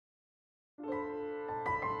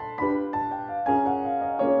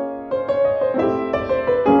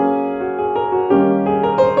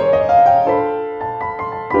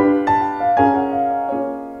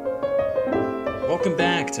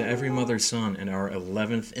Every Mother's Son in our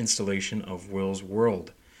 11th installation of Will's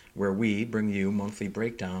World, where we bring you monthly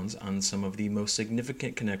breakdowns on some of the most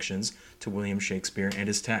significant connections to William Shakespeare and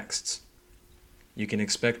his texts. You can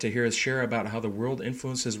expect to hear us share about how the world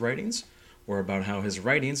influenced his writings, or about how his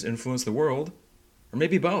writings influenced the world, or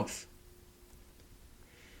maybe both.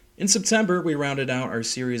 In September, we rounded out our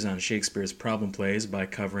series on Shakespeare's problem plays by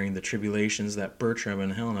covering the tribulations that Bertram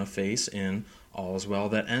and Helena face in All's Well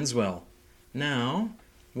That Ends Well. Now,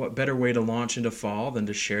 what better way to launch into fall than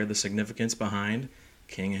to share the significance behind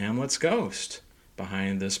King Hamlet's ghost,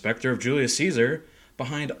 behind the specter of Julius Caesar,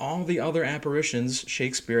 behind all the other apparitions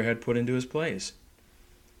Shakespeare had put into his plays.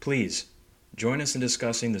 Please, join us in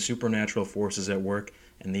discussing the supernatural forces at work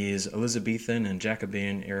in these Elizabethan and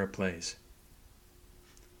Jacobean era plays.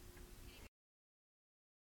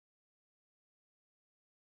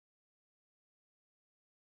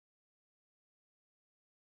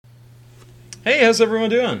 Hey, how's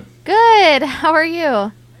everyone doing? Good. How are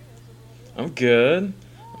you? I'm good.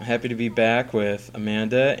 I'm happy to be back with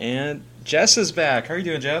Amanda, and Jess is back. How are you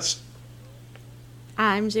doing, Jess?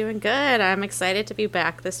 I'm doing good. I'm excited to be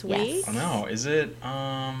back this week. I know. Is it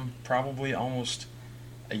probably almost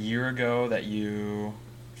a year ago that you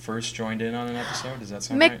first joined in on an episode? Does that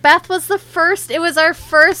sound right? Macbeth was the first. It was our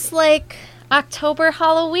first, October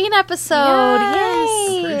Halloween episode.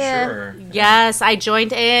 Yes. Yay! I'm pretty sure. Yes, I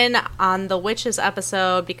joined in on the Witches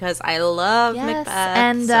episode because I love Yes, Macbeth.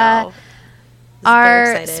 and, so I was very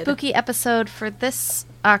Our excited. spooky episode for this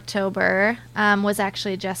October was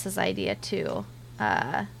actually Jess's idea, too,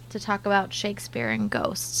 to talk about Shakespeare and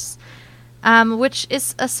Ghosts, which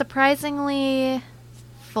is a surprisingly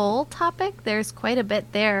full topic. There's quite a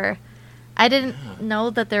bit there. I didn't know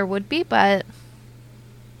that there would be, but...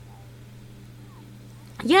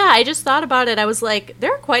 Yeah, I just thought about it. I was like,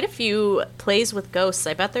 there are quite a few plays with ghosts.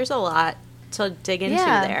 I bet there's a lot to dig into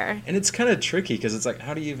there. And it's kind of tricky because it's like,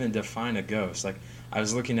 how do you even define a ghost? Like, I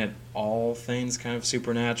was looking at all things kind of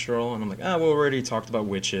supernatural, and I'm like, well, we already talked about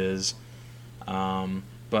witches. But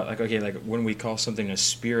when we call something a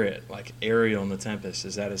spirit, like Ariel in The Tempest,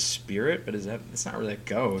 is that a spirit? But it's not really a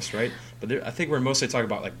ghost, right? But I think we're mostly talking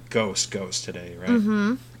about like ghost today, right?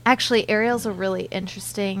 Mm-hmm. Actually, Ariel's a really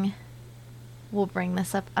interesting... We'll bring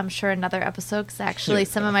this up, I'm sure, another episode, because actually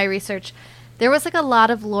some of my research, there was a lot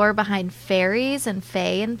of lore behind fairies and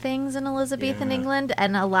fae and things in Elizabethan England,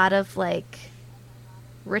 and a lot of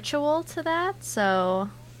ritual to that. So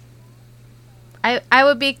I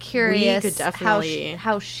would be curious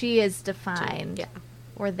how she is defined,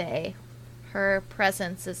 or her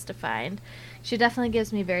presence is defined. She definitely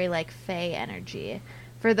gives me very fae energy.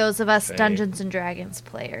 For those of us Fae. Dungeons and Dragons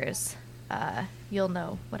players, you'll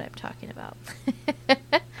know what I'm talking about.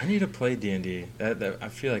 I need to play D&D. That I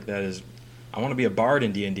feel like that is... I want to be a bard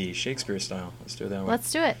in D&D, Shakespeare style. Let's do it that way.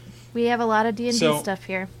 Let's do it. We have a lot of D&D So- stuff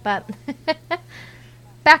here, but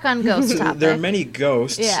back on ghost topic. There are many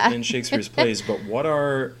ghosts Yeah. in Shakespeare's plays, but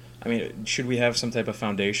should we have some type of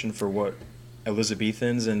foundation for what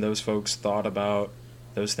Elizabethans and those folks thought about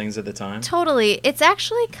those things at the time? Totally. It's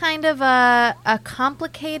actually kind of a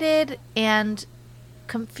complicated and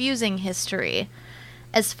confusing history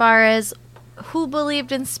as far as who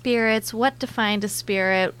believed in spirits, what defined a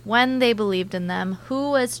spirit, when they believed in them,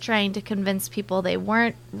 who was trying to convince people they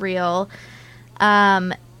weren't real,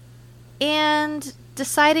 and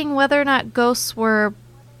deciding whether or not ghosts were,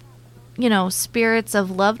 spirits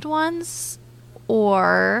of loved ones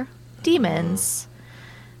or demons,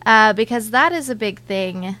 because that is a big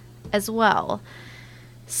thing as well.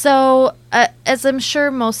 So, as I'm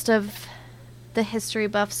sure most of the history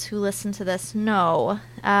buffs who listen to this know,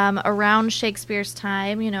 around Shakespeare's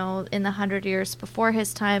time, in the 100 years before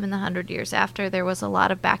his time and the 100 years after, there was a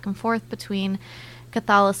lot of back and forth between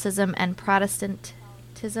Catholicism and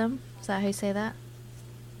Protestantism. Is that how you say that?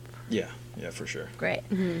 Yeah, for sure. Great.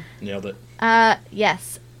 Mm-hmm. Nailed it.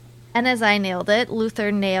 Yes. And as I nailed it,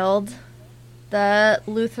 Luther nailed the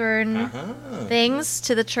Lutheran things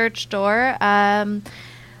to the church door,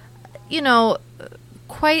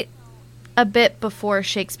 quite a bit before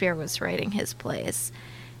Shakespeare was writing his plays.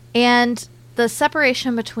 And the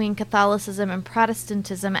separation between Catholicism and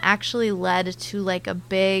Protestantism actually led to a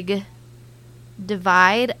big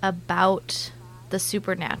divide about the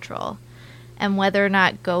supernatural and whether or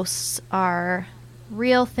not ghosts are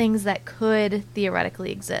real things that could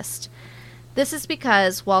theoretically exist. This is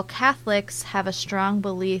because while Catholics have a strong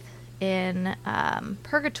belief in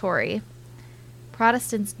purgatory,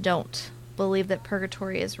 Protestants don't believe that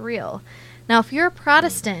purgatory is real. Now, if you're a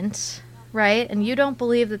Protestant, right, and you don't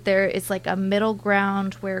believe that there is a middle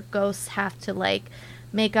ground where ghosts have to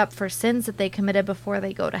make up for sins that they committed before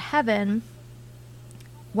they go to heaven,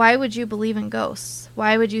 why would you believe in ghosts?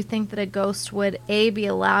 Why would you think that a ghost would A, be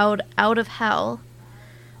allowed out of hell,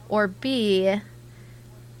 or B,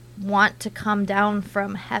 want to come down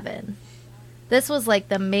from heaven? This was like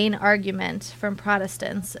the main argument from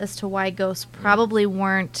Protestants as to why ghosts probably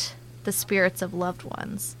weren't the spirits of loved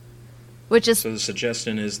ones. Which is, so the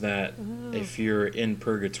suggestion is that if you're in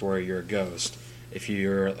purgatory, you're a ghost. If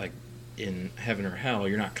you're like in heaven or hell,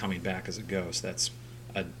 you're not coming back as a ghost. That's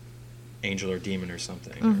a angel or demon or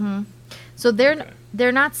something. Mm-hmm. So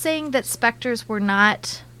they're not saying that specters were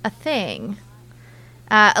not a thing.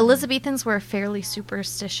 Elizabethans were fairly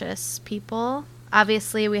superstitious people.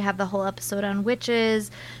 Obviously, we have the whole episode on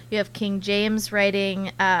witches. You have King James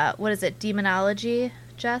writing, what is it, Demonology,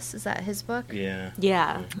 Jess? Is that his book? Yeah.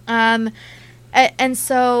 Yeah. And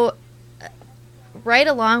so, right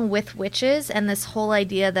along with witches and this whole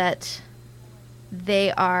idea that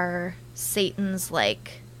they are Satan's,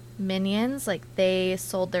 like, minions, like they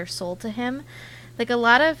sold their soul to him. Like, a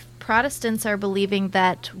lot of Protestants are believing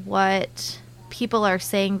that what people are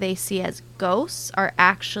saying they see as ghosts are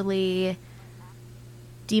actually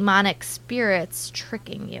demonic spirits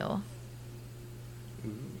tricking you.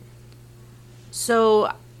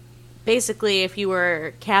 So basically, if you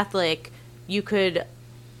were Catholic, you could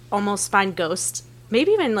almost find ghosts,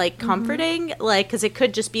 maybe even like comforting, like, because it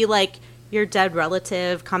could just be like your dead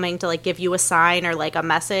relative coming to like give you a sign or like a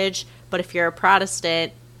message. But if you're a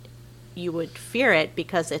Protestant, you would fear it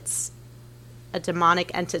because it's a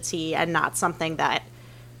demonic entity and not something that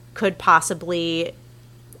could possibly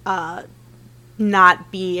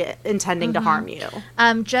not be intending to harm you.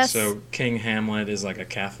 So King Hamlet is like a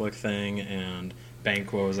Catholic thing, and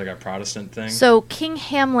Banquo is like a Protestant thing? So King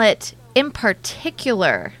Hamlet, in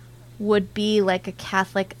particular, would be like a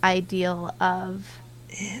Catholic ideal of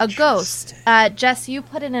a ghost. Jess, you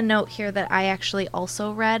put in a note here that I actually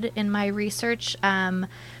also read in my research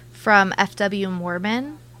from F.W.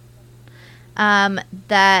 Mormon,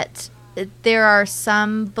 that there are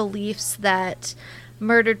some beliefs that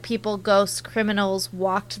murdered people, ghosts, criminals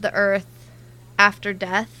walked the earth after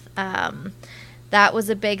death. That was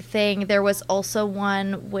a big thing. There was also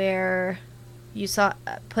one where you saw,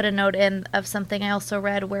 put a note in of something I also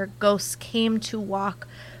read, where ghosts came to walk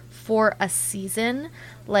for a season.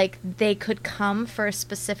 Like, they could come for a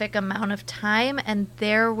specific amount of time. And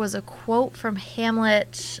there was a quote from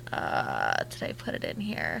Hamlet. Did I put it in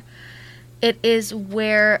here? It is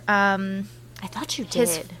where I thought you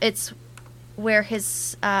did. It's where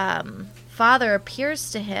his father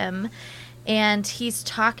appears to him, and he's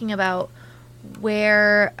talking about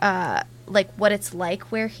where, like, what it's like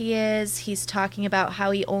where he is. He's talking about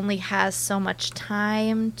how he only has so much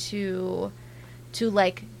time to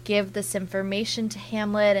like, give this information to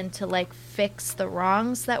Hamlet and to, like, fix the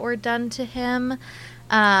wrongs that were done to him.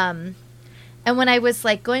 And when I was,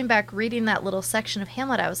 like, going back reading that little section of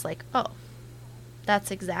Hamlet, I was like, oh,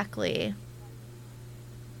 that's exactly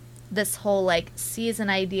this whole, like, season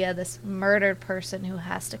idea, this murdered person who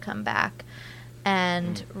has to come back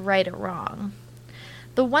and right a wrong.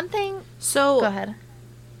 The one thing... So... Go ahead.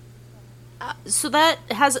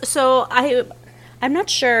 I'm not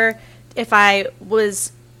sure if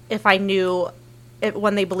I knew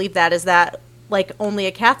when they believed that, is that, like, only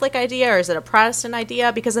a Catholic idea or is it a Protestant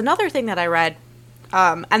idea? Because another thing that I read,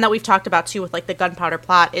 and that we've talked about too with, like, the gunpowder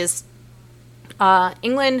plot, is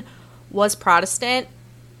England was Protestant,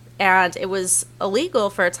 and it was illegal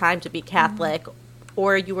for a time to be Catholic,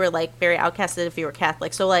 or you were, like, very outcasted if you were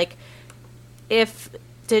Catholic. So, like,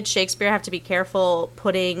 did Shakespeare have to be careful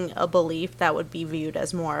putting a belief that would be viewed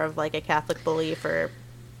as more of, like, a Catholic belief or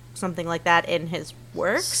something like that in his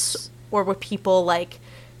works? Or would people, like,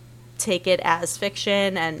 take it as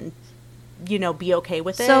fiction and, you know, be okay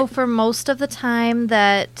with it? So for most of the time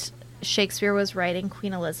that Shakespeare was writing,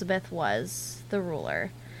 Queen Elizabeth was the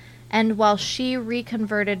ruler. And while she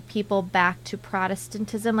reconverted people back to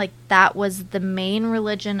Protestantism, like, that was the main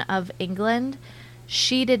religion of England,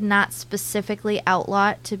 she did not specifically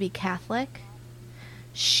outlaw it to be Catholic.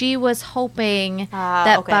 She was hoping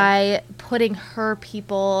that by putting her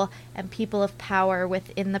people and people of power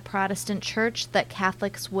within the Protestant church, that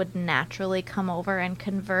Catholics would naturally come over and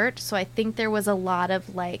convert. So I think there was a lot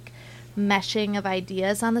of, like, meshing of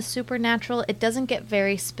ideas on the supernatural. It doesn't get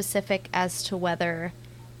very specific as to whether,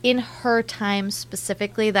 in her time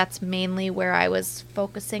specifically, that's mainly where I was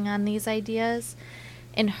focusing on these ideas.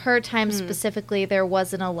 In her time specifically, there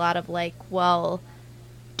wasn't a lot of, like, well,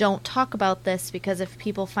 don't talk about this because if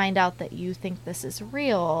people find out that you think this is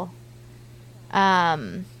real,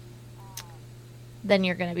 then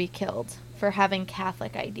you're going to be killed for having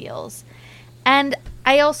Catholic ideals. And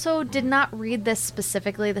I also did not read this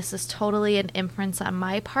specifically. This is totally an inference on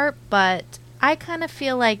my part, but I kind of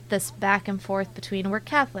feel like this back and forth between we're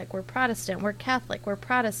Catholic, we're Protestant, we're Catholic, we're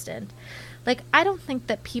Protestant. Like, I don't think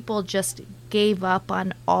that people just gave up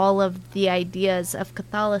on all of the ideas of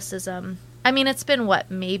Catholicism. I mean, it's been, what,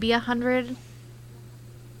 maybe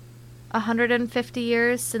 150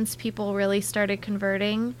 years since people really started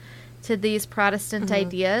converting to these Protestant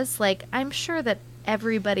ideas. Like, I'm sure that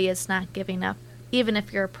everybody is not giving up, even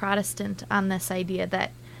if you're a Protestant, on this idea that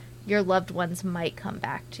your loved ones might come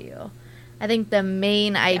back to you. I think the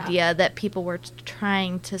main idea that people were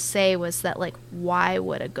trying to say was that, like, why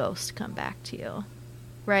would a ghost come back to you?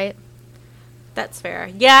 Right? That's fair.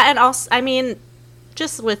 Yeah, and also, I mean,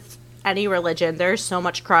 just with any religion, there's so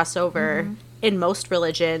much crossover in most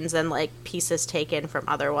religions and, like, pieces taken from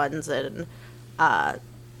other ones. And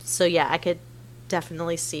so, yeah, I could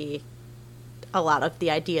definitely see a lot of the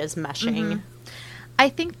ideas meshing. I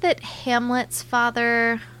think that Hamlet's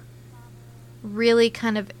father really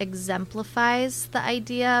kind of exemplifies the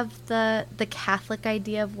idea of the Catholic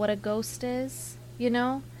idea of what a ghost is, you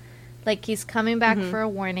know? Like, he's coming back for a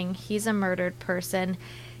warning. He's a murdered person.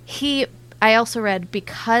 I also read,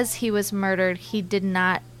 because he was murdered, he did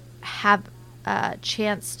not have a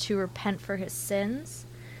chance to repent for his sins,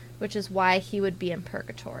 which is why he would be in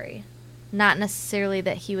purgatory. Not necessarily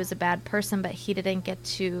that he was a bad person, but he didn't get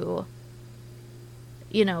to,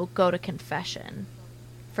 you know, go to confession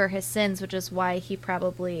for his sins, which is why he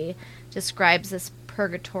probably describes this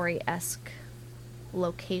purgatory-esque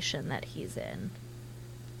location that he's in,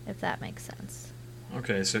 if that makes sense.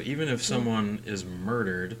 Okay, so even if someone is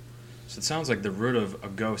murdered, so it sounds like the root of a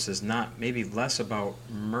ghost is not, maybe less about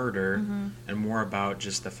murder and more about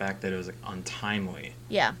just the fact that it was untimely.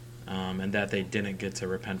 Yeah. And that they didn't get to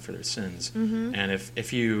repent for their sins. And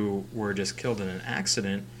if you were just killed in an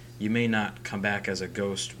accident, you may not come back as a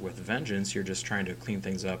ghost with vengeance. You're just trying to clean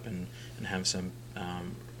things up and have some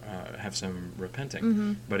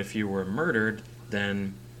repenting. But if you were murdered,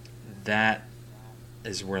 then that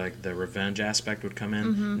is where, like, the revenge aspect would come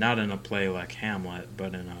in. Not in a play like Hamlet,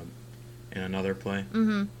 but in another play.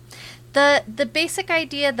 The basic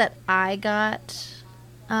idea that I got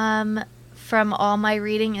from all my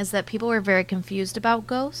reading is that people were very confused about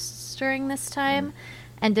ghosts during this time.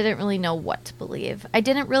 And didn't really know what to believe. I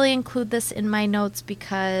didn't really include this in my notes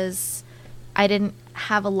because I didn't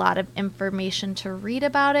have a lot of information to read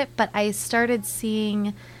about it, but I started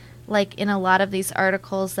seeing, like, in a lot of these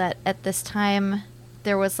articles that at this time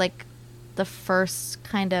there was, like, the first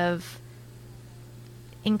kind of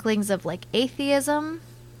inklings of, like, atheism,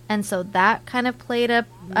 and so that kind of played a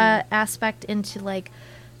aspect into, like,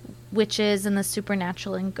 witches and the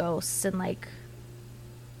supernatural and ghosts, and, like,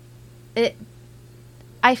 it...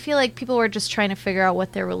 I feel like people were just trying to figure out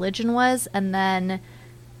what their religion was, and then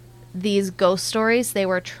these ghost stories, they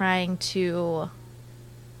were trying to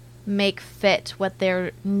make fit what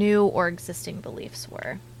their new or existing beliefs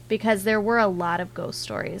were. Because there were a lot of ghost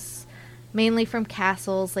stories, mainly from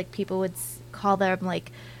castles. Like, people would call them,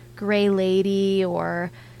 like, Grey Lady,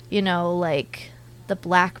 or, you know, like, the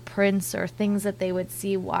Black Prince, or things that they would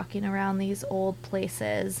see walking around these old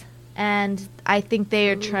places. And I think they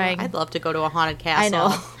are trying... I'd love to go to a haunted castle. I know.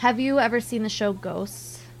 Have you ever seen the show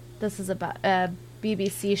Ghosts? This is about a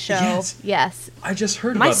BBC show. Yes. I just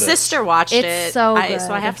heard about this. My sister watched it. It's so good.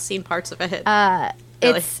 So I have seen parts of it.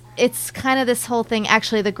 Really? It's kind of this whole thing.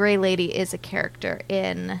 Actually, the Grey Lady is a character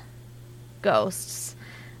in Ghosts.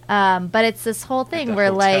 But it's this whole thing Like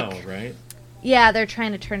where, hotel, like... right? Yeah, they're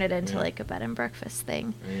trying to turn it into, like, a bed and breakfast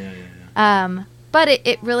thing. Yeah. But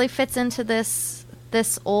it really fits into this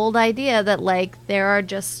old idea that, like, there are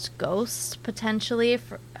just ghosts potentially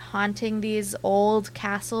haunting these old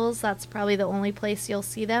castles. That's probably the only place you'll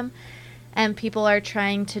see them. And people are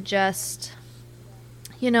trying to just,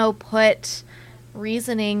 you know, put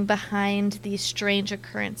reasoning behind these strange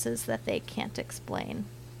occurrences that they can't explain.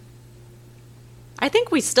 I think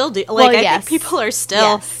we still do. Like, Well, I think people are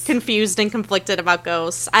still confused and conflicted about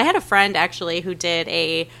ghosts. I had a friend, actually, who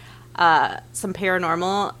did some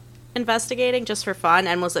paranormal investigating just for fun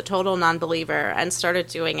and was a total non-believer and started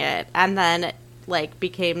doing it, and then, like,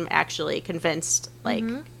 became actually convinced, like,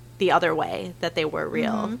 the other way, that they were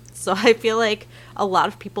real. So I feel like a lot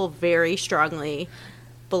of people very strongly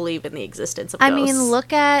believe in the existence of ghosts. I mean,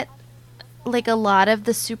 look at, like, a lot of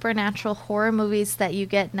the supernatural horror movies that you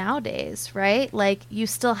get nowadays, right? Like, you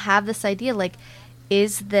still have this idea, like,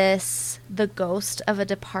 is this the ghost of a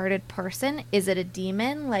departed person? Is it a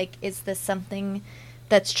demon? Like, is this something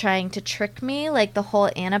that's trying to trick me? Like, the whole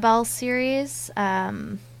Annabelle series.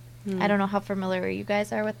 I don't know how familiar you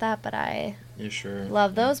guys are with that, but I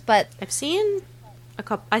love those. But I've seen A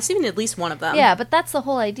couple. I've seen at least one of them. Yeah, but that's the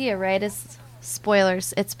whole idea, right? Is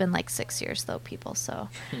spoilers. It's been like 6 years though, people. So,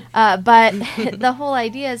 but the whole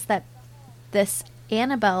idea is that this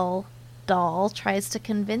Annabelle doll tries to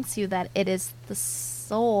convince you that it is the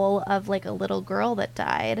soul of like a little girl that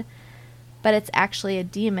died, but it's actually a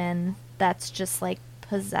demon that's just like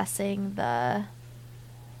possessing the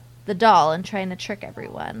doll and trying to trick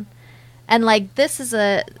everyone. And like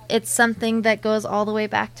it's something that goes all the way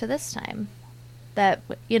back to this time. That,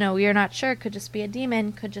 you know, you're not sure, could just be a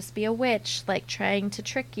demon, could just be a witch, like trying to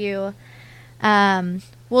trick you.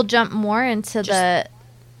 We'll jump more into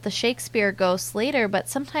the Shakespeare ghosts later, but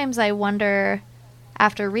sometimes I wonder,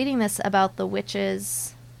 after reading this, about the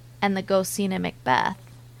witches and the ghost scene in Macbeth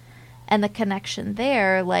and the connection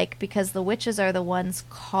there, like, because the witches are the ones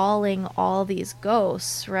calling all these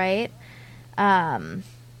ghosts, right? Are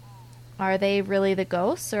they really the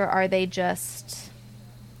ghosts, or are they just...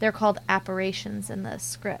 They're called apparitions in the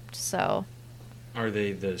script, so... Are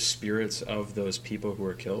they the spirits of those people who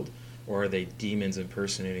were killed, or are they demons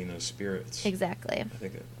impersonating those spirits? Exactly. I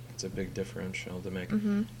think it's a big differential to make.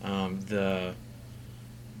 Mm-hmm. The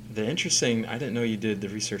interesting... I didn't know you did the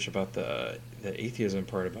research about the atheism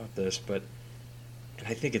part about this, but... And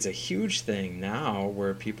I think it's a huge thing now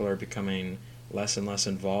where people are becoming less and less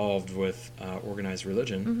involved with organized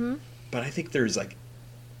religion. Mm-hmm. But I think there's like...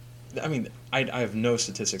 I mean, I have no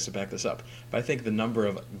statistics to back this up, but I think the number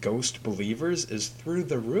of ghost believers is through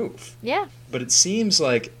the roof. Yeah. But it seems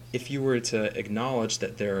like if you were to acknowledge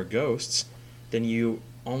that there are ghosts, then you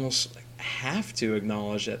almost have to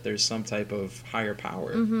acknowledge that there's some type of higher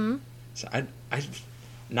power. Mm-hmm. So I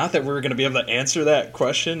not that we're going to be able to answer that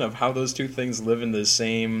question of how those two things live in the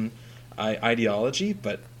same ideology,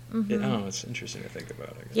 but Mm-hmm. I don't know, it's interesting to think about.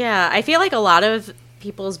 I guess. Yeah, I feel like a lot of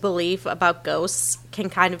people's belief about ghosts can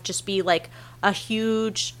kind of just be like a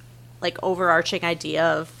huge, like, overarching idea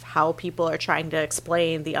of how people are trying to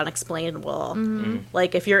explain the unexplainable. Mm-hmm.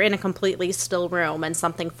 Like, if you're in a completely still room and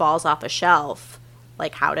something falls off a shelf,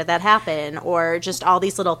 like, how did that happen? Or just all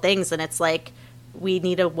these little things, and it's like, we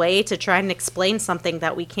need a way to try and explain something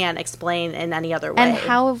that we can't explain in any other way. And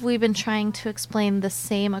how have we been trying to explain the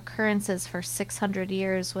same occurrences for 600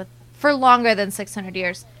 years for longer than 600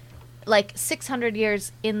 years? Like 600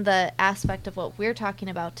 years in the aspect of what we're talking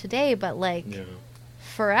about today, but like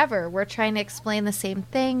forever. We're trying to explain the same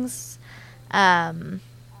things. And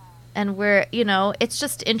we're, you know, it's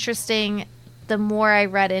just interesting. The more I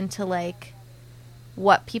read into like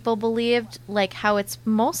what people believed, like how it's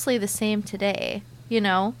mostly the same today, you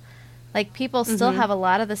know? Like people still have a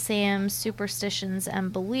lot of the same superstitions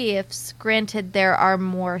and beliefs. Granted, there are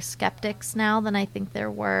more skeptics now than I think there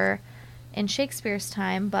were in Shakespeare's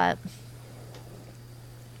time, but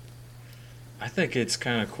I think it's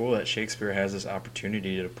kind of cool that Shakespeare has this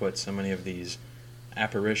opportunity to put so many of these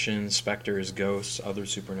apparitions, specters, ghosts, other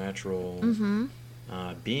supernatural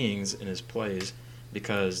beings in his plays,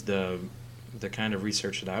 because the kind of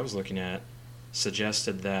research that I was looking at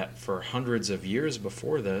suggested that for hundreds of years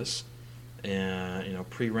before this,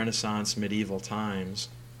 pre-Renaissance, medieval times,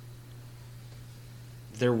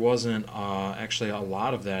 there wasn't actually a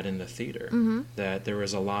lot of that in the theater. Mm-hmm. That there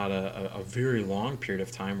was a very long period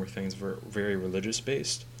of time where things were very religious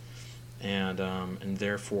based, and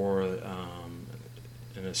therefore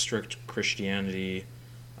in a strict Christianity,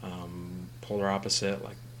 polar opposite,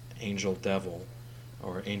 like angel devil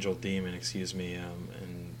or angel demon,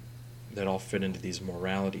 and that all fit into these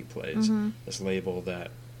morality plays. Mm-hmm. This label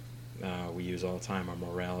that we use all the time, a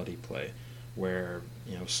morality play, where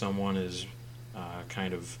someone is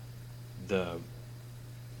kind of the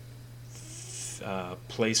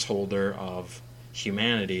placeholder of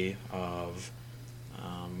humanity, of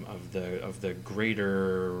the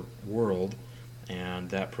greater world, and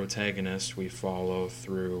that protagonist we follow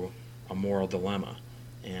through a moral dilemma,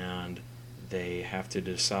 and they have to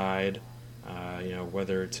decide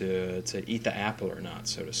whether to eat the apple or not,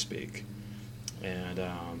 so to speak. And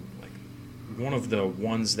one of the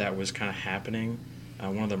ones that was kind of happening,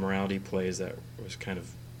 one of the morality plays that was kind of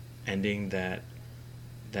ending that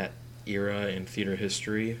era in theater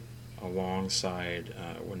history, alongside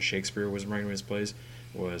when Shakespeare was writing his plays,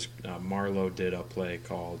 was Marlowe did a play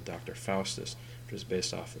called Dr. Faustus, which was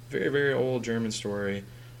based off a very, very old German story,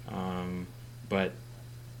 but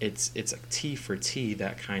it's like T for T,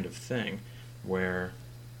 that kind of thing, where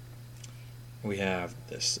we have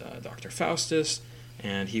this Dr. Faustus,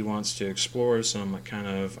 and he wants to explore some kind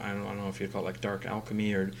of, I don't know if you'd call it like dark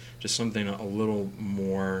alchemy, or just something a little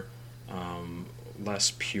more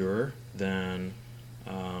less pure than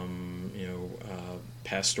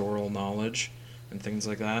pastoral knowledge and things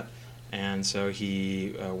like that. And so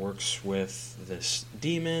he works with this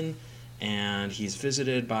demon, and he's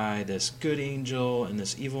visited by this good angel and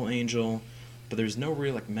this evil angel, but there's no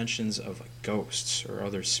real like mentions of like ghosts or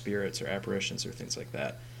other spirits or apparitions or things like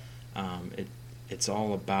that. It's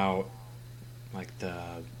all about like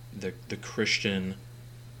the Christian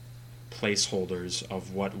placeholders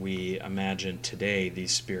of what we imagine today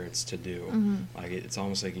these spirits to do. Mm-hmm. Like it's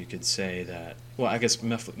almost like you could say that. Well, I guess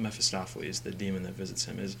Mephistopheles, the demon that visits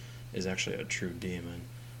him, is actually a true demon.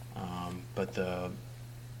 But the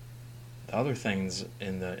other things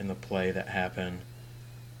in the play that happen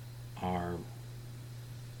are,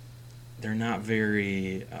 they're not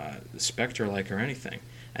very spectre-like or anything.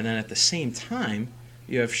 And then at the same time,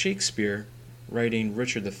 you have Shakespeare writing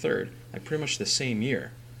Richard III, like pretty much the same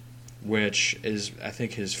year, which is, I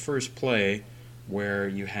think, his first play where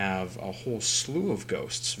you have a whole slew of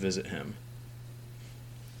ghosts visit him.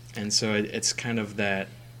 And so it's kind of that,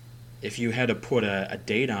 if you had to put a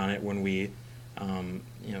date on it when we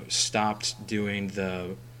stopped doing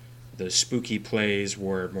the spooky plays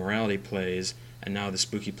were morality plays, and now the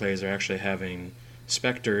spooky plays are actually having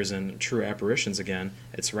specters and true apparitions again,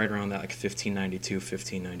 it's right around that like 1592,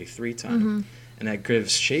 1593 time. Mm-hmm. And that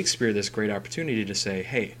gives Shakespeare this great opportunity to say,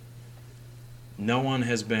 hey, no one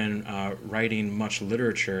has been writing much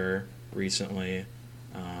literature recently,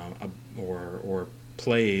 or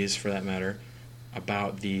plays for that matter,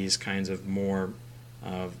 about these kinds of more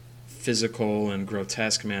physical and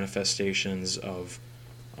grotesque manifestations of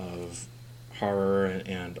horror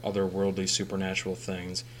and otherworldly supernatural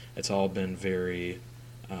things. It's all been very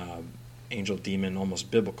angel demon, almost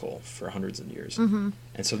biblical for hundreds of years. Mm-hmm.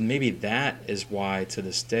 And so maybe that is why to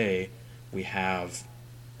this day we have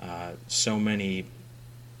so many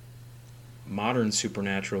modern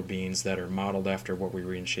supernatural beings that are modeled after what we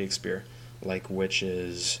read in Shakespeare, like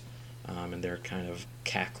witches, and their kind of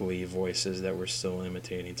cackly voices that we're still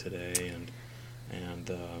imitating today, and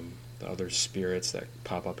the other spirits that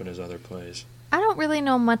pop up in his other plays. I don't really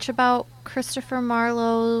know much about Christopher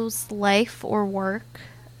Marlowe's life or work.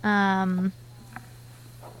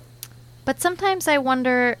 But sometimes I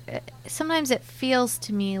wonder, sometimes it feels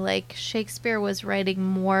to me like Shakespeare was writing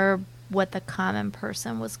more what the common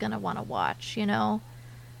person was going to want to watch, you know?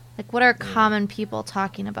 Like, what are common people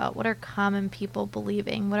talking about? What are common people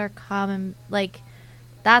believing? What are common, like,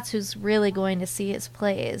 that's who's really going to see his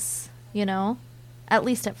plays, you know? At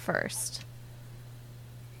least at first.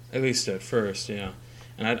 At least at first, yeah.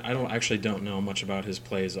 And I don't know much about his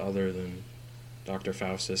plays other than Dr.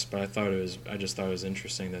 Faustus, but I just thought it was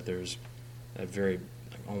interesting that there's that very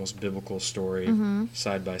almost biblical story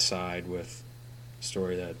side by side with a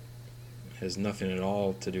story that has nothing at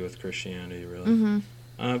all to do with Christianity, really. Mm-hmm.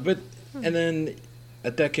 And then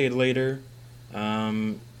a decade later,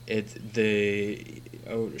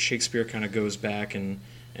 Shakespeare kind of goes back and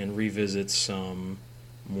revisits some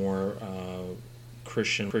more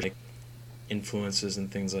Christian influences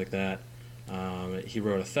and things like that. He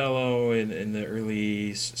wrote Othello in the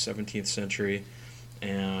early 17th century,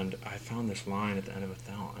 and I found this line at the end of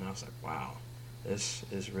Othello, and I was like, wow, this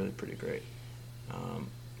is really pretty great.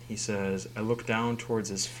 He says, I look down towards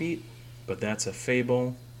his feet, but that's a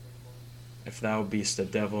fable. If thou be'st a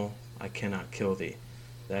devil, I cannot kill thee.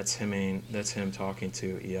 That's him talking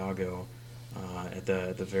to Iago at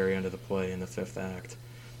the very end of the play in the fifth act.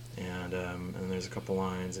 And there's a couple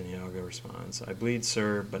lines, and Iago responds, I bleed,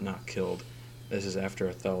 sir, but not killed. This is after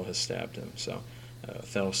Othello has stabbed him. So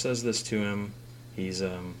Othello says this to him. He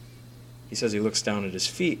says he looks down at his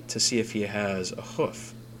feet to see if he has a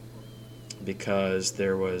hoof, because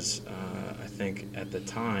there was, I think at the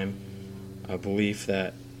time, a belief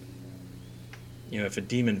that, if a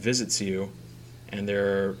demon visits you and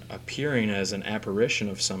they're appearing as an apparition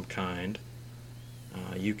of some kind,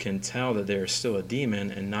 you can tell that they're still a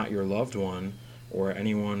demon and not your loved one or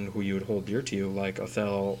anyone who you would hold dear to you, like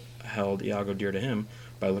Othello held Iago dear to him,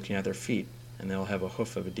 by looking at their feet, and they'll have a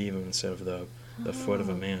hoof of a demon instead of the foot of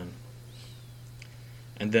a man.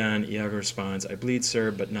 And then Iago responds, I bleed,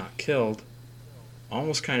 sir, but not killed,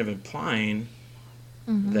 almost kind of implying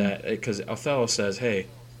that, because Othello says, hey,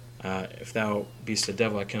 if thou be'st a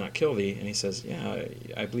devil, I cannot kill thee. And he says, yeah,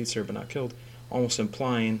 I bleed, sir, but not killed, almost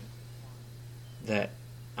implying that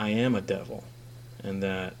I am a devil, and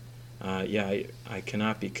that, I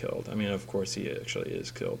cannot be killed. I mean, of course he actually is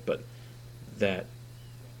killed, but that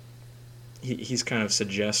he's kind of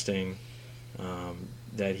suggesting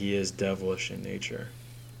that he is devilish in nature.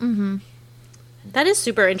 Mm-hmm. That is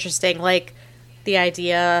super interesting. Like, the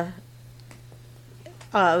idea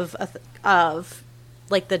of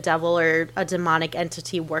like the devil or a demonic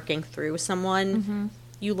entity working through someone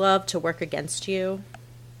you love to work against you.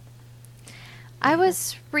 I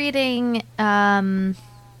was reading kind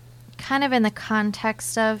of in the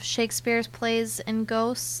context of Shakespeare's plays and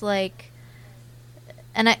ghosts, like,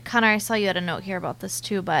 and Connor, I saw you had a note here about this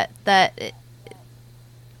too, but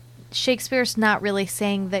Shakespeare's not really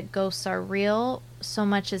saying that ghosts are real so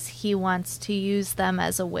much as he wants to use them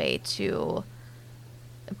as a way to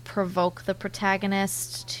provoke the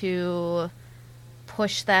protagonist, to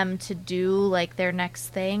push them to do like their next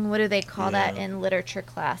thing. What do they call that in literature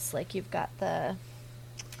class? Like, you've got the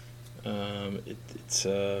it's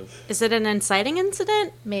Is it an inciting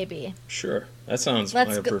incident? maybe. Sure, that sounds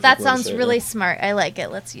That sounds really smart. I like it.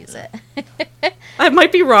 Let's use it. I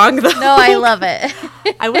might be wrong though. No, I love it.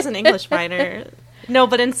 I was an English minor. No,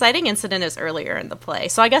 but inciting incident is earlier in the play,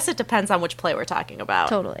 so I guess it depends on which play we're talking about.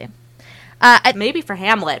 Totally. Maybe for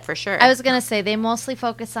Hamlet, for sure. I was going to say, they mostly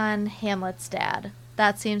focus on Hamlet's dad.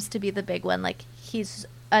 That seems to be the big one. Like, he's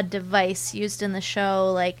a device used in the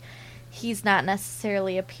show. Like, he's not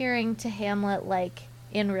necessarily appearing to Hamlet, like,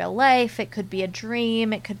 in real life. It could be a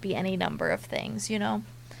dream. It could be any number of things, you know?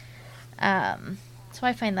 So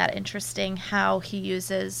I find that interesting, how he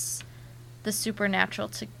uses the supernatural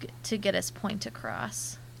to get his point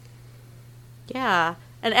across. Yeah.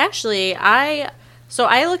 And actually, I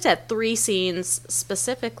looked at 3 scenes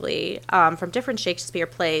specifically from different Shakespeare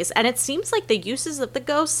plays, and it seems like the uses of the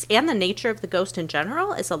ghosts and the nature of the ghost in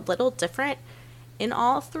general is a little different in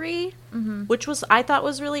all 3, which I thought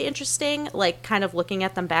was really interesting, like kind of looking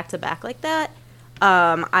at them back to back like that.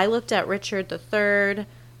 I looked at Richard III.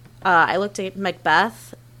 I looked at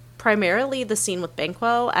Macbeth, primarily the scene with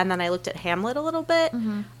Banquo, and then I looked at Hamlet a little bit.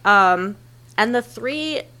 And the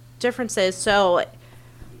 3 differences, so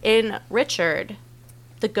in Richard,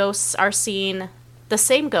 the ghosts are seen, the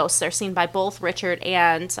same ghosts are seen by both Richard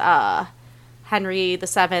and Henry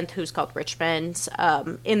VII, who's called Richmond,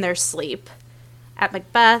 in their sleep. At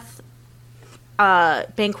Macbeth,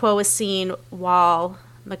 Banquo is seen while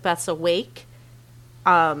Macbeth's awake,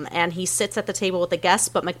 and he sits at the table with the guests,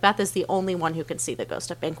 but Macbeth is the only one who can see the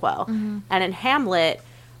ghost of Banquo. And in Hamlet,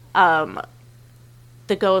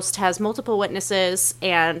 the ghost has multiple witnesses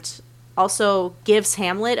and also gives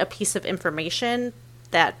Hamlet a piece of information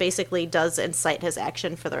that basically does incite his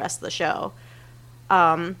action for the rest of the show.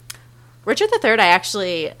 Richard III, I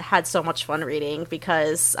actually had so much fun reading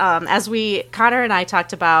because as Connor and I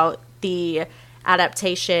talked about the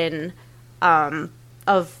adaptation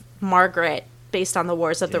of Margaret based on the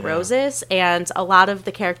Wars of the Roses, and a lot of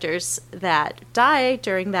the characters that die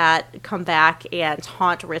during that come back and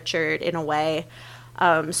haunt Richard in a way.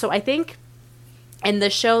 So I think in the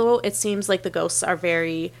show, it seems like the ghosts are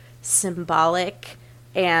very symbolic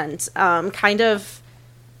and kind of,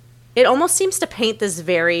 it almost seems to paint this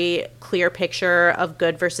very clear picture of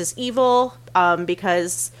good versus evil,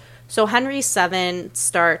 because so Henry VII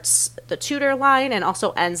starts the Tudor line and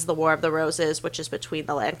also ends the War of the Roses, which is between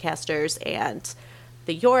the Lancasters and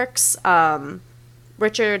the Yorks.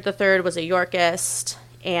 Richard III was a Yorkist,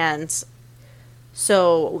 and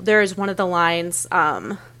so there is one of the lines,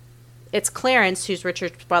 it's Clarence, who's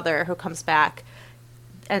Richard's brother, who comes back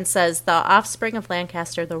and says, "The offspring of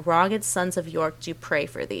Lancaster, the wronged sons of York do pray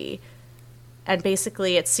for thee." And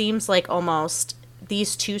basically it seems like almost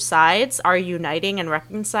these two sides are uniting and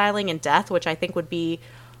reconciling in death, which I think would be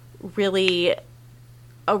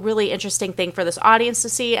a really interesting thing for this audience to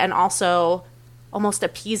see, and also almost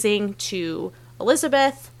appeasing to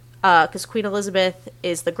Elizabeth, because Queen Elizabeth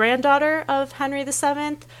is the granddaughter of Henry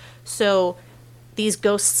VII. So these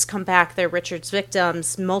ghosts come back. They're Richard's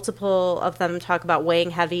victims. Multiple of them talk about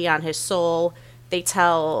weighing heavy on his soul. They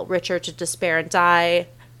tell Richard to despair and die,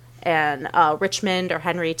 and Richmond or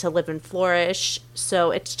Henry to live and flourish.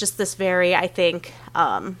 So it's just this very, I think,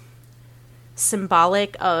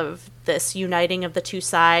 symbolic of this uniting of the two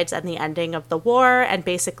sides and the ending of the war, and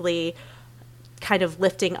basically kind of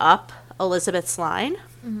lifting up Elizabeth's line.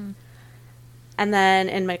 Mm-hmm. And then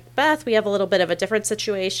in Macbeth, we have a little bit of a different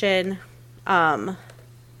situation. And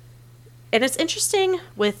it's interesting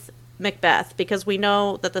with Macbeth because we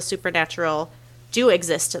know that the supernatural do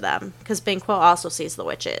exist to them, because Banquo also sees the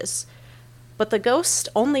witches. But the ghost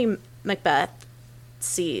only Macbeth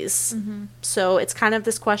sees. Mm-hmm. So it's kind of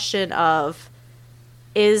this question of,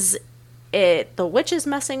 is it the witches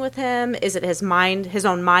messing with him? Is it his mind, his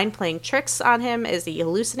own mind playing tricks on him? Is he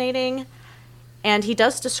hallucinating? And he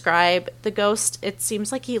does describe the ghost. It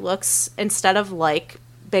seems like he looks, instead of like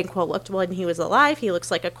Banquo looked when he was alive, he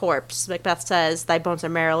looks like a corpse. Macbeth says, "Thy bones are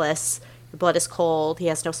marrowless, your blood is cold, he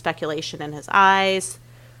has no speculation in his eyes,"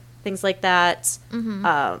 things like that.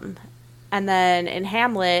 Mm-hmm. And then in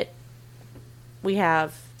Hamlet, we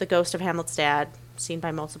have the ghost of Hamlet's dad, seen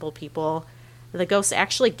by multiple people. the ghost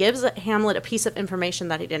actually gives Hamlet a piece of information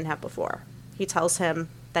that he didn't have before. He tells him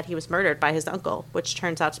that he was murdered by his uncle, which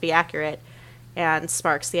turns out to be accurate and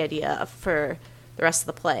sparks the idea for the rest of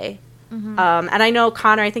the play. And I know,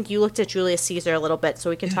 Connor, I think you looked at Julius Caesar a little bit, so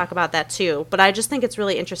we can talk about that too. But I just think it's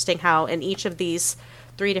really interesting how in each of these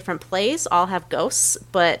 3 different plays all have ghosts,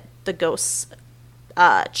 but the ghosts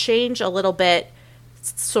change a little bit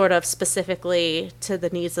sort of specifically to the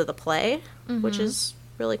needs of the play, which is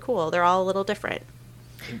really cool. They're all a little different.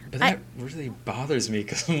 But that really bothers me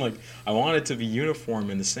because I'm like, I want it to be uniform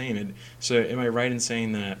and the same. And so am I right in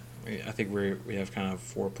saying that I think we have kind of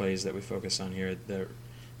 4 plays that we focus on here,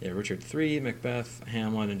 Richard III, Macbeth,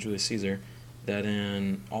 Hamlet, and Julius Caesar, that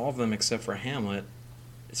in all of them except for Hamlet,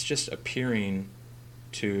 it's just appearing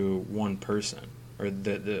to one person, or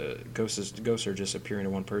the ghosts are just appearing to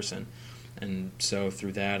one person. And so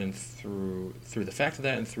through that and through the fact of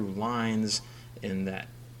that and through lines in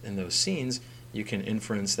those scenes, you can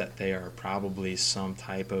inference that they are probably some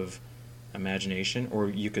type of imagination, or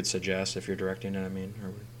you could suggest if you're directing it,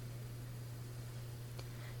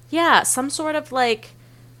 Yeah, some sort of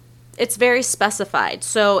it's very specified.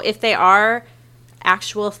 So if they are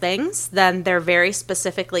actual things, then they're very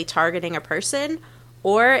specifically targeting a person,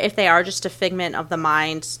 or if they are just a figment of the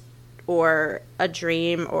mind or a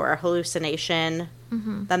dream or a hallucination,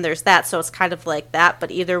 then there's that. So it's kind of like that, but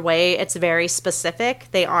either way, it's very specific.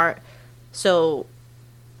 They aren't, so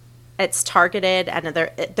it's targeted, and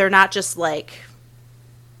they're not just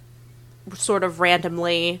sort of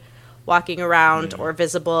randomly walking around or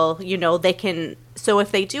visible. They can, so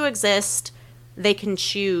if they do exist, they can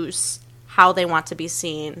choose how they want to be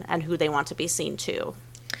seen and who they want to be seen to.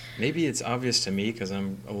 Maybe it's obvious to me because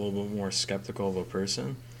I'm a little bit more skeptical of a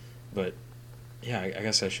person, but yeah, I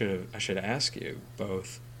guess I should ask you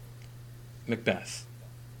both. Macbeth.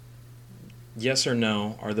 Yes or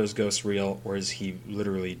no, are those ghosts real, or is he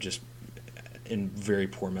literally just in very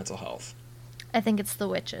poor mental health? I think it's the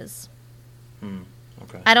witches.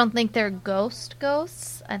 Okay. I don't think they're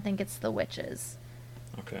ghosts. I think it's the witches.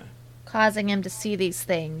 Okay. Causing him to see these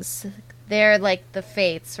things. They're like the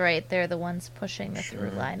fates, right? They're the ones pushing the through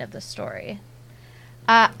line of the story.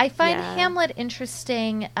 I find Hamlet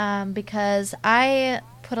interesting because I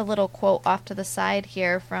put a little quote off to the side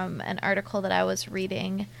here from an article that I was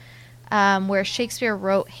reading where Shakespeare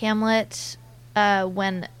wrote Hamlet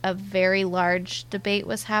when a very large debate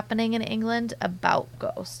was happening in England about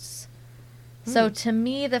ghosts. So to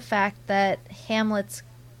me, the fact that Hamlet's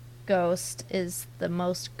ghost is the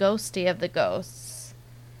most ghosty of the ghosts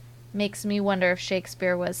makes me wonder if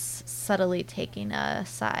Shakespeare was subtly taking a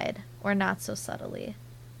side or not so subtly.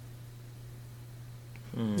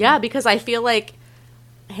 Yeah, because I feel like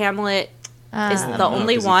Hamlet is the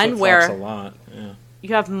only one where a lot. Yeah.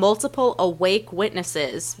 You have multiple awake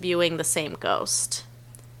witnesses viewing the same ghost.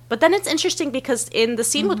 But then it's interesting because in the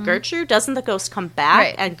scene with Gertrude, doesn't the ghost come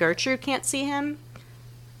back and Gertrude can't see him?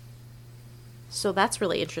 So that's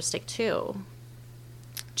really interesting too.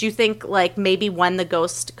 Do you think maybe when the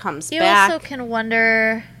ghost comes back... You also can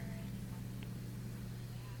wonder...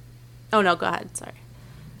 Oh no, go ahead, sorry.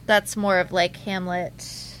 That's more of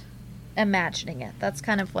Hamlet imagining it. That's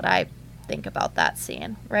kind of what I think about that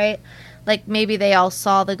scene, right? Maybe they all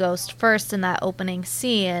saw the ghost first in that opening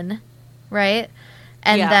scene, right?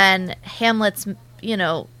 And then Hamlet's,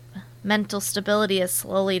 mental stability is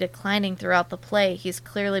slowly declining throughout the play. He's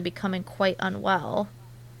clearly becoming quite unwell.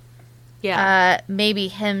 Yeah. Maybe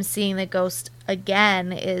him seeing the ghost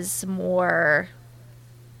again is more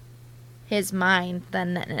his mind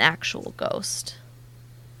than an actual ghost.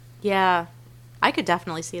 Yeah. I could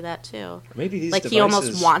definitely see that too. Maybe these devices... he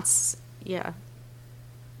almost wants... Yeah.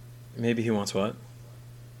 Maybe he wants what?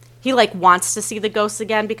 He wants to see the ghost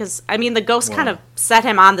again because the ghost kind of set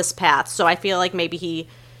him on this path. So I feel like maybe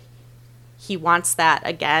he wants that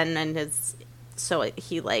again, and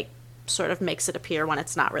he sort of makes it appear when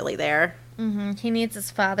it's not really there. Mm-hmm. He needs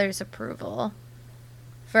his father's approval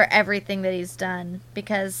for everything that he's done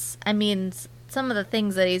because some of the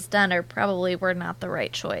things that he's done were not the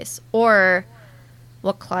right choice, or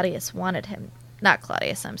what Claudius wanted him. Not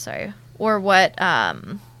Claudius, I'm sorry, or what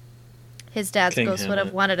his dad's King ghost Hamlet. would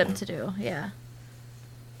have wanted him to do. Yeah.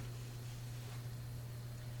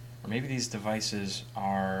 Or maybe these devices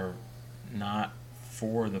are not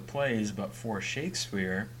for the plays, but for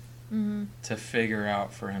Shakespeare to figure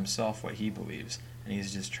out for himself what he believes. And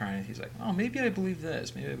he's just he's like, oh, maybe I believe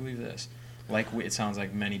this, maybe I believe this. It sounds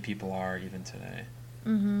like many people are even today.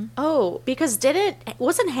 Mm-hmm. Oh, because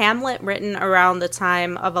wasn't Hamlet written around the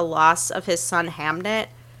time of a loss of his son Hamnet?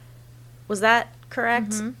 Was that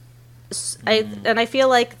correct? Mm-hmm. I feel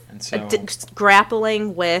like And so,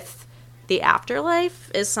 grappling with the afterlife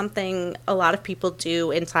is something a lot of people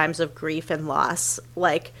do in times of grief and loss,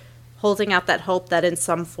 like holding out that hope that in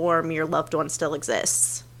some form your loved one still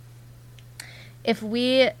exists. If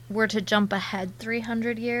we were to jump ahead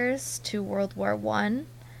 300 years to World War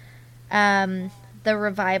I, the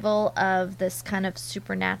revival of this kind of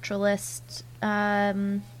supernaturalist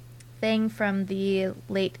thing from the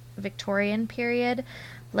late Victorian period,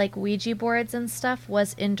 like Ouija boards and stuff,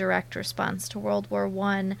 was in direct response to World War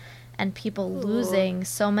I and people losing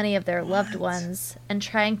so many of their loved ones and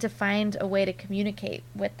trying to find a way to communicate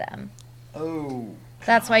with them. Oh.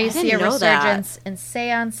 That's why you see a know resurgence in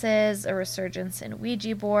seances, a resurgence in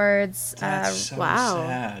Ouija boards. That's so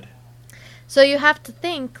sad. So you have to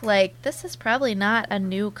think, like, this is probably not a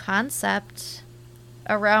new concept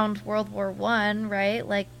around World War I, right?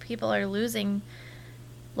 Like, people are losing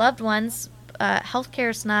loved ones.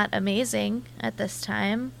 Healthcare's not amazing at this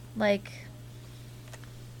time. Like,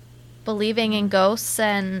 believing in ghosts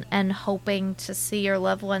and hoping to see your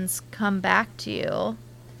loved ones come back to you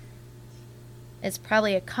is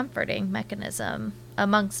probably a comforting mechanism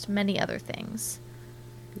amongst many other things.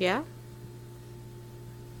 Yeah.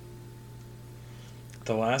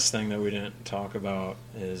 The last thing that we didn't talk about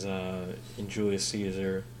is in Julius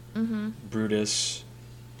Caesar, Brutus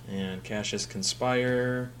and Cassius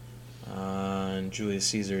conspire, and Julius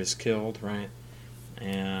Caesar is killed, right?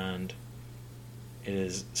 And it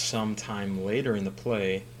is sometime later in the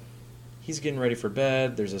play, he's getting ready for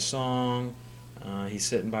bed, there's a song, he's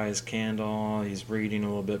sitting by his candle, he's reading a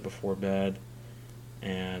little bit before bed,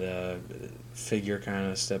 and a figure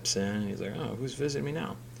kind of steps in, and he's like, oh, who's visiting me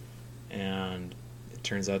now? And it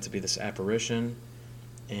turns out to be this apparition,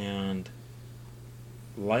 and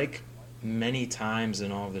like many times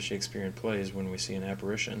in all of the Shakespearean plays, when we see an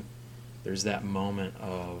apparition, there's that moment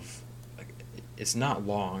of, like, it's not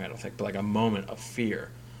long, I don't think, but like a moment of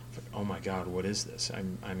fear. Like, oh my God, what is this?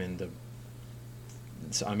 I'm in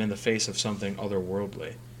the face of something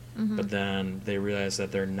otherworldly. But then they realize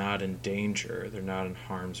that they're not in danger, they're not in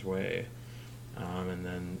harm's way, and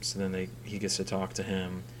then he gets to talk to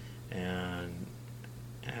him and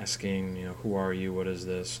asking, who are you? What is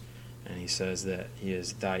this? And he says that he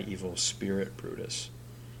is thy evil spirit, Brutus,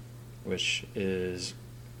 which is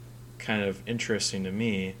kind of interesting to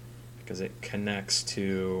me because it's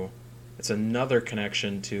another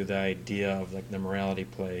connection to the idea of like the morality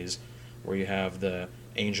plays where you have the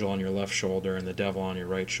angel on your left shoulder and the devil on your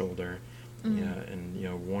right shoulder. And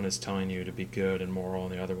one is telling you to be good and moral,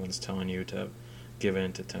 and the other one's telling you to give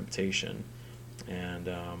in to temptation.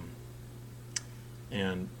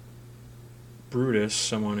 And Brutus,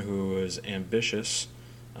 someone who is ambitious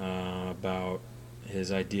about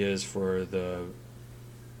his ideas for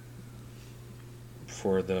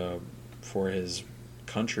his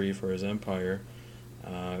country, for his empire,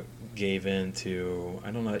 gave in to,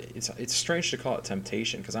 I don't know, it's strange to call it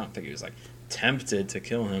temptation, because I don't think he was like tempted to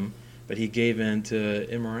kill him, but he gave in to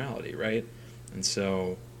immorality, right? And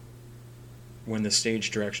so when the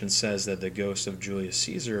stage direction says that the ghost of Julius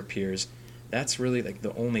Caesar appears, that's really like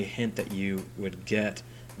the only hint that you would get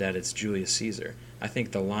that it's Julius Caesar. I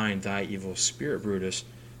think the line, thy evil spirit, Brutus,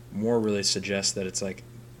 more really suggests that it's like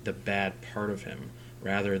the bad part of him,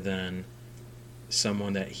 rather than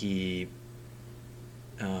someone that he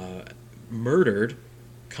murdered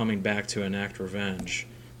coming back to enact revenge,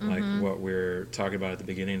 like what we're talking about at the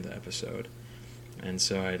beginning of the episode. And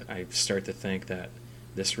so I start to think that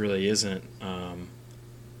this really isn't a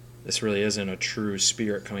true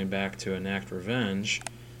spirit coming back to enact revenge,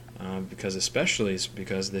 especially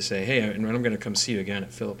because they say, hey, I'm going to come see you again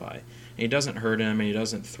at Philippi. And he doesn't hurt him, and he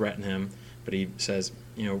doesn't threaten him, but he says,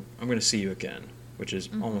 I'm going to see you again, which is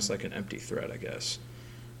almost like an empty threat, I guess.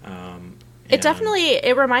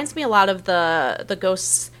 It reminds me a lot of the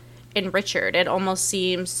ghosts in Richard. It almost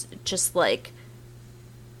seems just like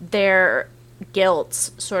their guilt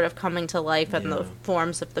sort of coming to life in the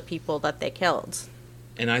forms of the people that they killed.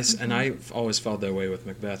 And I've always felt that way with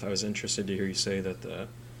Macbeth. I was interested to hear you say that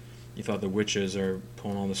you thought the witches are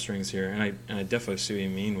pulling all the strings here, and I definitely see what you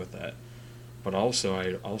mean with that. But also,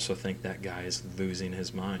 I also think that guy is losing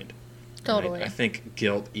his mind. Totally. I think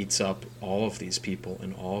guilt eats up all of these people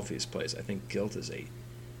in all of these plays. I think guilt is a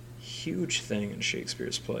huge thing in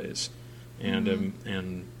Shakespeare's plays,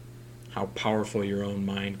 and how powerful your own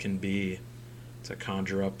mind can be to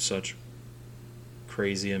conjure up such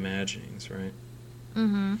crazy imaginings, right?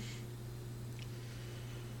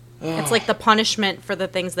 It's like the punishment for the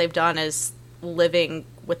things they've done is living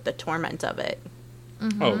with the torment of it.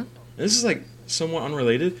 Oh, this is like somewhat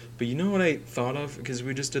unrelated, but you know what I thought of? Because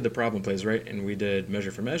we just did the problem plays, right? And we did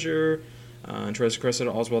Measure for Measure, and Tries to Crest It,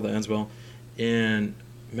 All's Well That Ends Well. In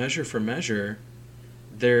Measure for Measure,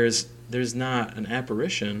 there's not an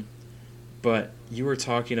apparition, but you were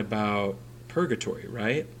talking about purgatory,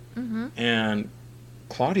 right? Mm-hmm. And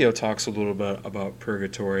Claudio talks a little bit about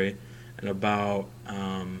purgatory and about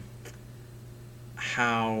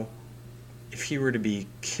how if he were to be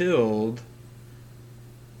killed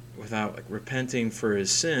without like repenting for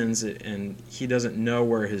his sins, and he doesn't know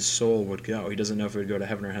where his soul would go. He doesn't know if it would go to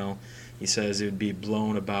heaven or hell. He says it would be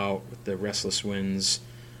blown about with the restless winds,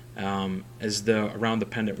 as though around the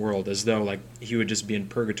pendant world, as though like he would just be in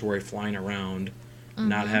purgatory, flying around,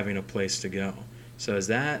 not having a place to go. So is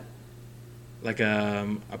that like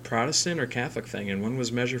a Protestant or Catholic thing? And when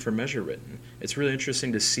was Measure for Measure written? It's really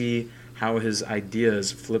interesting to see how his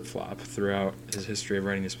ideas flip-flop throughout his history of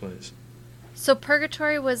writing his plays. So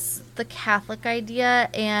purgatory was the Catholic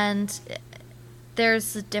idea, and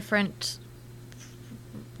there's different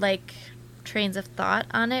like trains of thought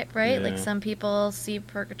on it, right? Yeah. Like some people see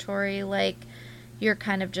purgatory like you're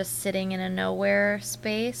kind of just sitting in a nowhere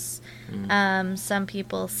space. Some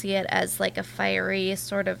people see it as like a fiery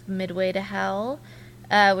sort of midway to hell,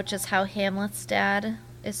 which is how Hamlet's dad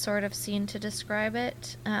is sort of seen to describe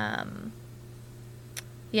it.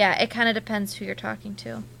 Yeah, it kind of depends who you're talking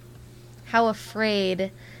to. How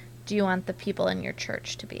afraid do you want the people in your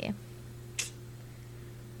church to be?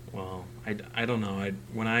 Well, I don't know.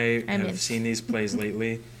 When I have seen these plays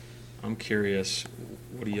lately, I'm curious,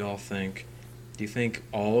 what do y'all think? Do you think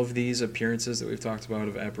all of these appearances that we've talked about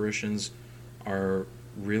of apparitions are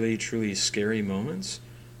really, truly scary moments?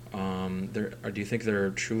 Do you think they're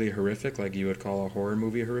truly horrific, like you would call a horror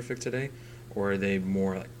movie horrific today? Or are they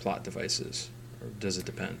more like plot devices? Or does it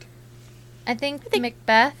depend? I think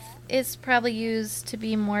Macbeth is probably used to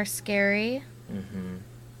be more scary. Mm-hmm.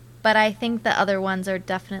 But I think the other ones are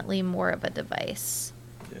definitely more of a device.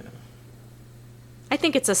 Yeah. I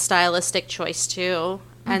think it's a stylistic choice, too.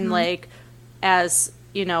 And, like, as,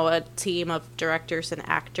 you know, a team of directors and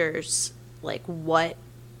actors, like, what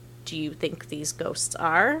do you think these ghosts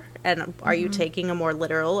are? And are you taking a more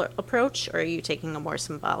literal approach, or are you taking a more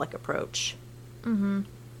symbolic approach? Mm-hmm.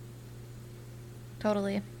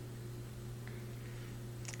 Totally.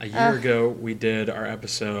 A year ago, we did our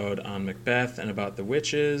episode on Macbeth and about the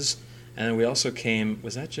witches, and then we also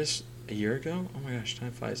was that just a year ago? Oh my gosh,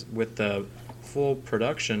 time flies. With the full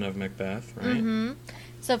production of Macbeth, right? Mm-hmm.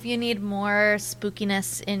 So if you need more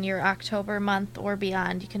spookiness in your October month or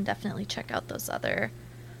beyond, you can definitely check out those other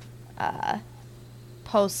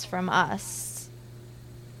posts from us.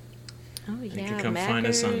 Oh, yeah. You can come find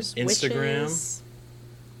us on Instagram. Witches.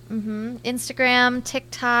 Instagram,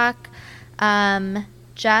 TikTok.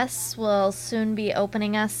 Jess will soon be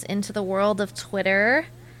opening us into the world of Twitter.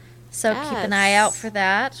 So keep an eye out for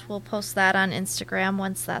that. We'll post that on Instagram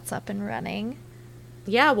once that's up and running.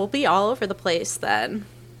 Yeah, we'll be all over the place then.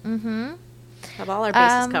 Mm-hmm. Have all our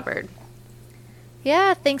bases covered.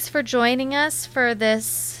 Yeah, thanks for joining us for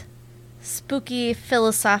this spooky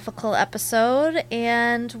philosophical episode.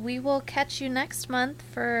 And we will catch you next month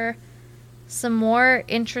for some more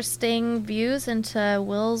interesting views into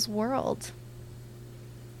Will's world.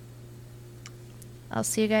 I'll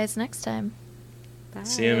see you guys next time. Bye.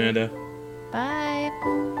 See you, Amanda.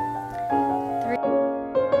 Bye.